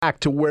back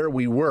to where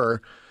we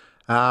were.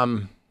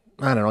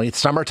 I don't know, it's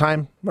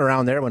summertime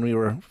around there when we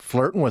were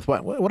flirting with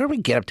what did we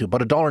get up to?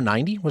 About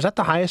 $1.90? Was that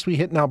the highest we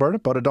hit in Alberta?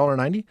 About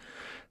 $1.90?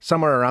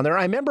 Somewhere around there.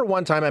 I remember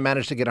one time I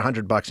managed to get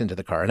 $100 into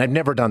the car, and I'd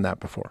never done that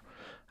before.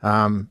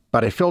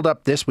 But I filled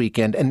up this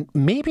weekend, and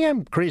maybe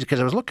I'm crazy because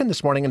I was looking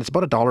this morning and it's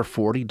about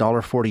 $1.40,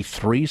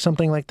 $1.43,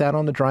 something like that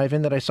on the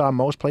drive-in that I saw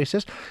most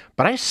places.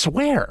 But I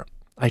swear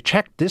I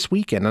checked this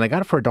weekend and I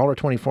got it for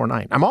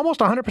 $1.24.9. I'm almost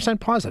 100%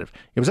 positive.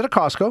 It was at a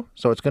Costco,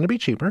 so it's going to be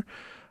cheaper.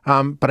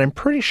 But I'm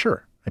pretty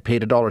sure I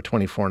paid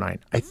 $1.24.9,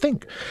 I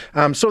think.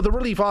 So the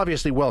relief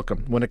obviously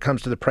welcome when it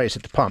comes to the price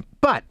at the pump.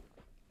 But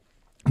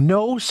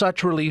no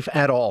such relief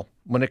at all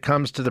when it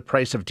comes to the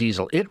price of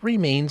diesel. It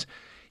remains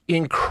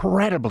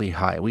incredibly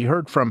high. We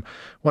heard from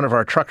one of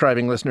our truck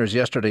driving listeners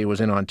yesterday who was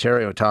in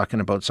Ontario talking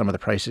about some of the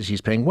prices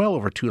he's paying, well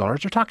over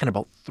 $2. They're talking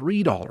about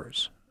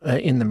 $3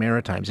 in the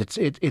Maritimes.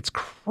 It's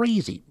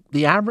crazy.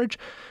 The average,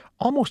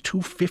 almost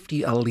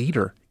 $2.50 a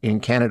litre in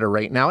Canada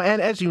right now.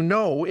 And as you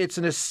know, it's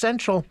an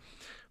essential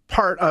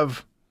part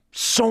of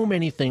so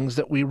many things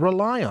that we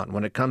rely on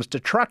when it comes to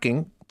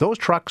trucking. Those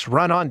trucks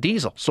run on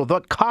diesel. So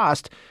the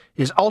cost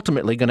is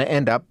ultimately going to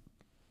end up,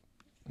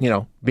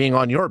 being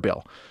on your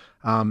bill.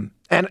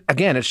 And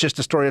again, it's just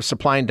a story of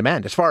supply and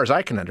demand, as far as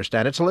I can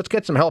understand it. So let's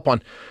get some help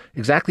on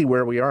exactly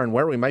where we are and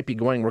where we might be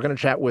going. We're going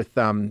to chat with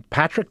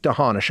Patrick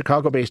DeHaan, a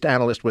Chicago-based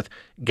analyst with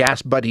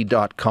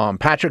GasBuddy.com.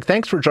 Patrick,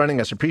 thanks for joining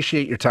us.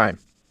 Appreciate your time.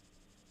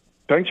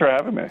 Thanks for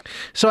having me.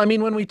 So,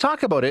 when we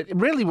talk about it,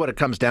 really what it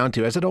comes down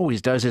to, as it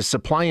always does, is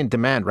supply and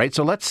demand, right?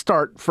 So let's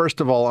start,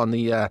 first of all, on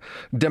the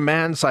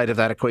demand side of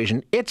that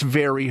equation. It's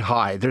very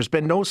high. There's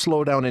been no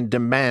slowdown in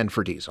demand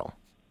for diesel.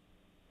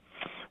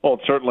 Well,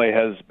 it certainly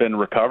has been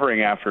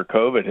recovering after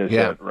COVID has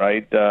hit,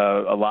 right?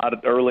 A lot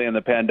early in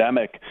the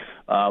pandemic,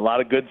 a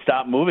lot of goods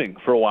stopped moving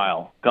for a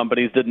while.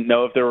 Companies didn't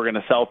know if they were going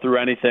to sell through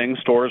anything.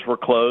 Stores were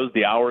closed.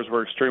 The hours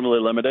were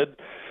extremely limited.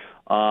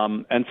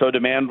 And so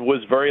demand was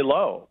very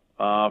low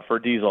for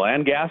diesel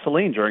and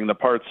gasoline during the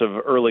parts of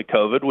early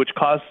COVID, which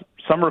caused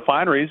some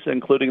refineries,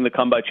 including the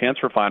Come By Chance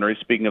refinery,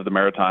 speaking of the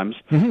Maritimes,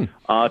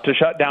 to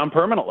shut down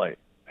permanently.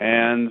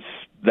 And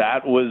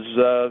that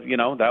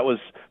was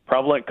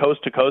prevalent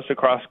coast to coast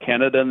across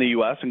Canada and the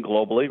U.S. and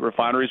globally.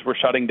 Refineries were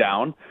shutting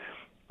down.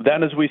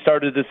 Then as we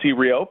started to see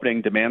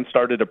reopening, demand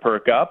started to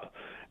perk up.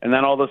 And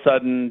then all of a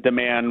sudden,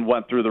 demand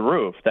went through the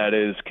roof. That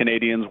is,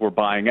 Canadians were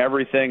buying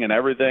everything, and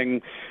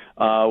everything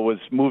was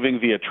moving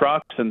via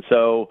trucks. And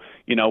so,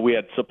 we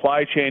had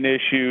supply chain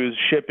issues,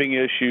 shipping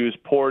issues,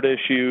 port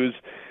issues.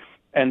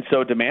 And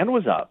so demand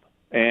was up.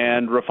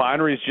 And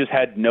refineries just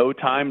had no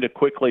time to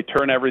quickly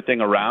turn everything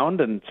around.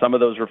 And some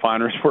of those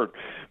refineries were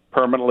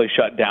permanently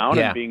shut down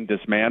and being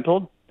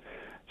dismantled.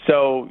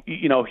 So,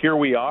 here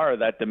we are,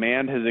 that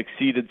demand has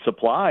exceeded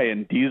supply,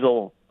 and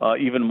diesel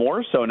even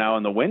more so now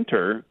in the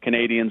winter.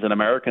 Canadians and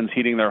Americans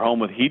heating their home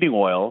with heating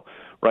oil,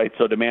 right?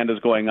 So demand is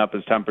going up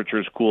as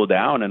temperatures cool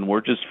down, and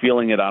we're just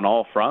feeling it on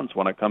all fronts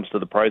when it comes to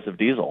the price of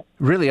diesel.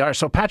 Really are.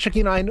 So, Patrick,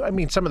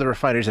 some of the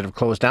refineries that have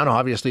closed down,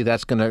 obviously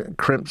that's going to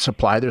crimp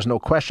supply, there's no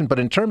question. But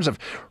in terms of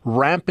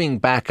ramping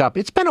back up,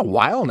 it's been a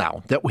while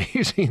now that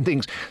we've seen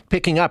things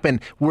picking up,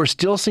 and we're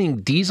still seeing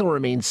diesel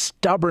remain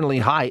stubbornly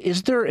high.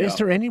 Is there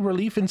any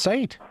relief in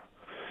sight?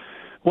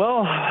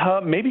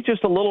 Well, maybe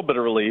just a little bit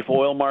of relief.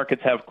 Oil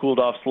markets have cooled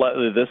off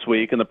slightly this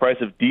week, and the price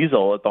of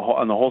diesel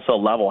on the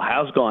wholesale level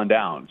has gone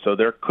down. So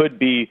there could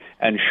be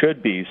and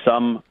should be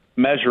some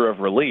measure of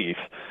relief.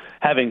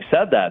 Having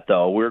said that,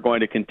 though, we're going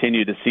to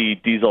continue to see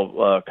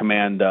diesel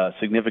command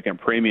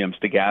significant premiums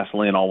to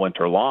gasoline all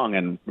winter long,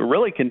 and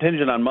really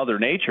contingent on Mother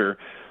Nature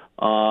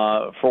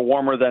for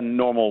warmer than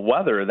normal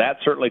weather. That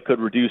certainly could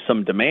reduce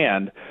some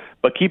demand.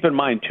 But keep in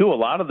mind, too, a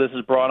lot of this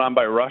is brought on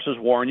by Russia's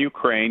war in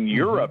Ukraine.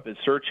 Europe is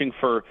searching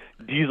for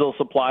diesel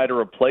supply to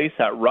replace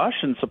that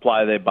Russian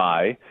supply they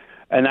buy.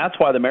 And that's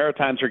why the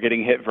Maritimes are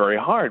getting hit very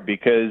hard,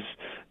 because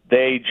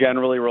they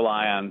generally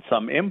rely on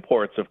some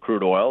imports of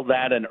crude oil.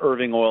 That and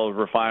Irving Oil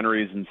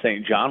refineries in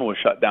St. John was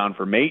shut down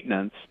for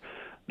maintenance.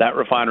 That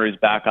refinery is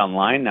back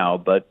online now,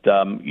 but,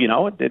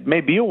 it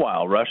may be a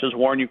while. Russia's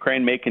war in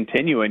Ukraine may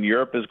continue, and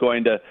Europe is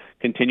going to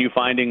continue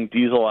finding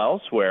diesel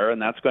elsewhere,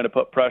 and that's going to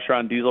put pressure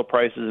on diesel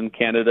prices in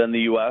Canada and the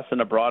U.S. and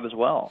abroad as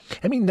well.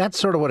 That's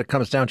sort of what it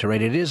comes down to,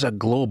 right? It is a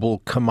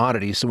global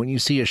commodity, so when you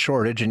see a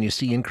shortage and you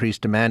see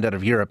increased demand out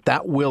of Europe,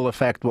 that will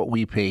affect what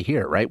we pay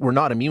here, right? We're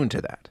not immune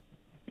to that.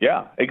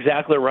 Yeah,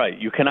 exactly right.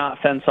 You cannot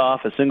fence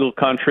off a single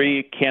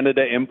country.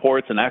 Canada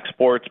imports and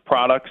exports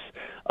products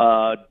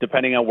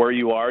depending on where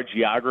you are.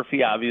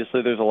 Geography,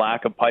 obviously, there's a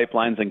lack of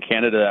pipelines in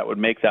Canada that would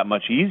make that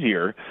much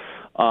easier.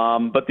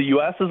 But the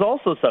U.S. is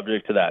also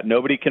subject to that.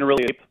 Nobody can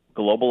really escape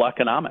global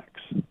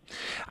economics.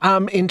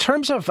 In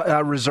terms of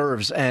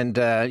reserves and,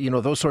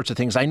 those sorts of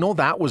things, I know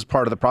that was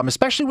part of the problem,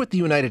 especially with the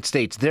United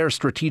States. Their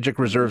strategic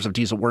reserves of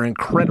diesel were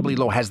incredibly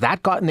low. Has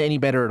that gotten any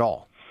better at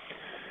all?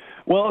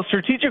 Well,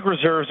 strategic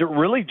reserves are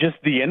really just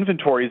the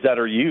inventories that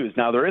are used.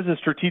 Now, there is a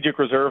strategic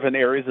reserve in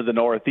areas of the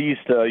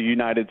Northeast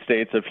United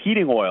States of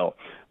heating oil.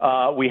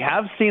 We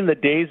have seen the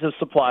days of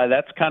supply.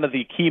 That's kind of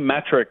the key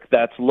metric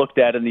that's looked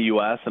at in the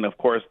U.S., and of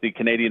course the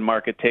Canadian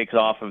market takes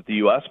off of the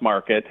U.S.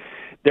 market.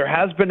 There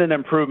has been an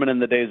improvement in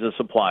the days of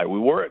supply. We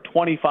were at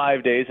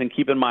 25 days, and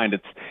keep in mind,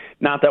 it's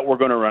not that we're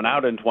going to run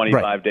out in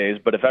 25 days,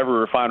 but if every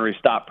refinery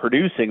stopped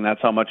producing,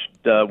 that's how much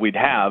we'd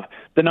have.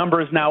 The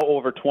number is now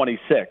over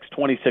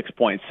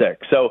 26.6.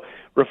 So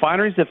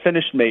refineries have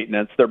finished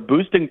maintenance. They're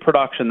boosting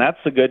production. That's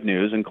the good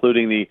news,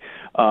 including the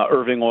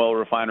Irving Oil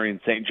Refinery in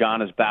St.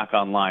 John is back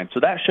online. So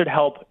that should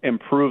help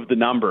improve the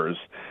numbers,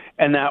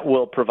 and that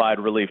will provide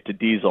relief to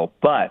diesel.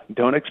 But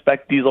don't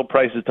expect diesel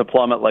prices to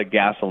plummet like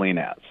gasoline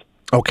has.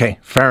 Okay,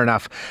 fair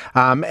enough.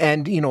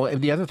 And, you know,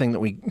 the other thing that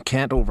we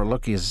can't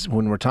overlook is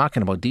when we're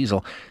talking about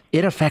diesel,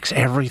 it affects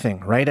everything,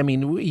 right? I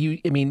mean,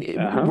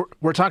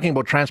 we're talking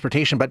about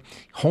transportation, but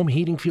home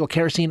heating fuel,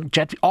 kerosene,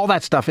 jet, all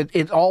that stuff,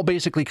 it all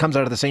basically comes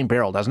out of the same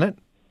barrel, doesn't it?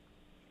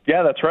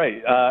 Yeah, that's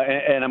right.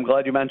 And I'm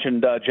glad you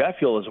mentioned jet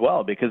fuel as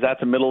well, because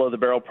that's a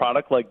middle-of-the-barrel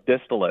product like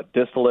distillate.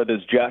 Distillate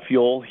is jet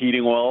fuel,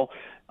 heating oil,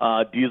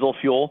 diesel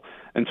fuel.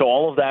 And so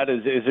all of that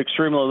is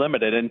extremely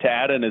limited. And to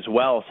add in as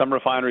well, some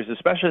refineries,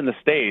 especially in the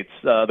States,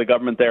 the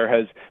government there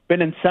has been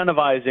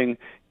incentivizing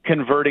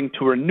converting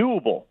to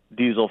renewable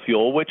diesel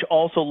fuel, which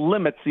also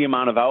limits the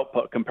amount of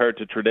output compared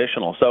to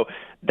traditional. So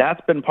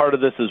that's been part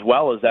of this as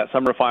well, is that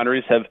some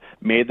refineries have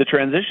made the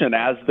transition.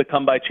 As the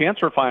Come By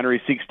Chance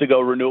refinery seeks to go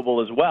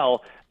renewable as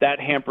well, that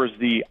hampers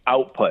the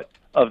output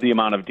of the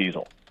amount of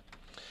diesel.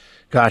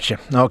 Gotcha.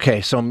 Okay,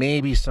 so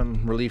maybe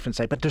some relief in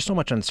sight, but there's so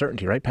much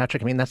uncertainty, right,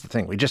 Patrick? I mean, that's the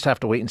thing. We just have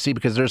to wait and see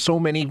because there's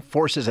so many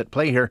forces at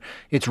play here.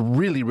 It's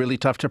really, really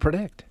tough to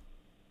predict.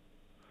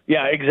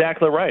 Yeah,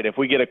 exactly right. If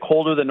we get a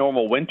colder than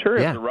normal winter,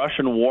 if the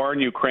Russian war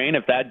in Ukraine,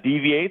 if that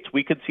deviates,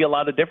 we could see a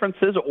lot of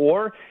differences.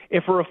 Or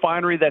if a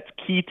refinery that's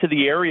key to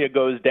the area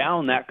goes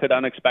down, that could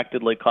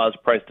unexpectedly cause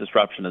price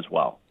disruption as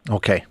well.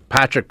 Okay.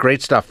 Patrick,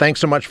 great stuff. Thanks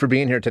so much for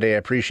being here today. I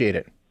appreciate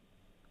it.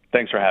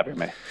 Thanks for having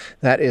me.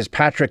 That is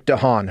Patrick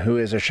DeHaan, who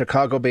is a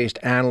Chicago-based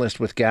analyst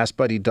with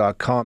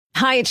GasBuddy.com.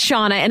 Hi, it's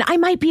Shauna, and I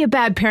might be a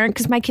bad parent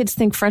because my kids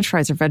think French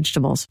fries are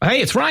vegetables.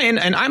 Hey, it's Ryan,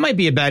 and I might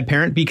be a bad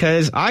parent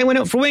because I went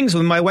out for wings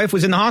when my wife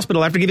was in the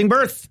hospital after giving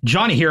birth.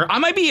 Johnny here. I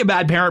might be a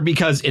bad parent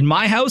because in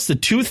my house, the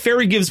tooth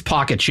fairy gives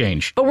pocket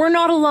change. But we're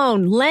not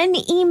alone. Len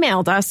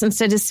emailed us and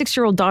said his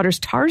 6-year-old daughter's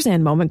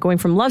Tarzan moment going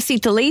from love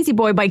seat to lazy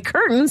boy by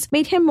curtains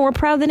made him more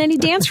proud than any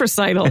dance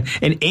recital.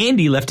 And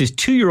Andy left his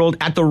 2-year-old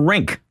at the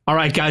rink. All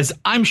right, guys,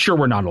 I'm sure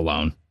we're not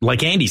alone.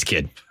 Like Andy's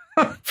kid.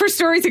 For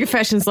stories and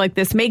confessions like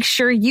this, make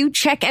sure you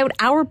check out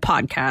our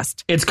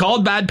podcast. It's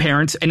called Bad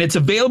Parents, and it's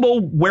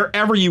available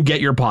wherever you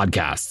get your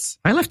podcasts.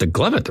 I left a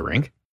glove at the rink.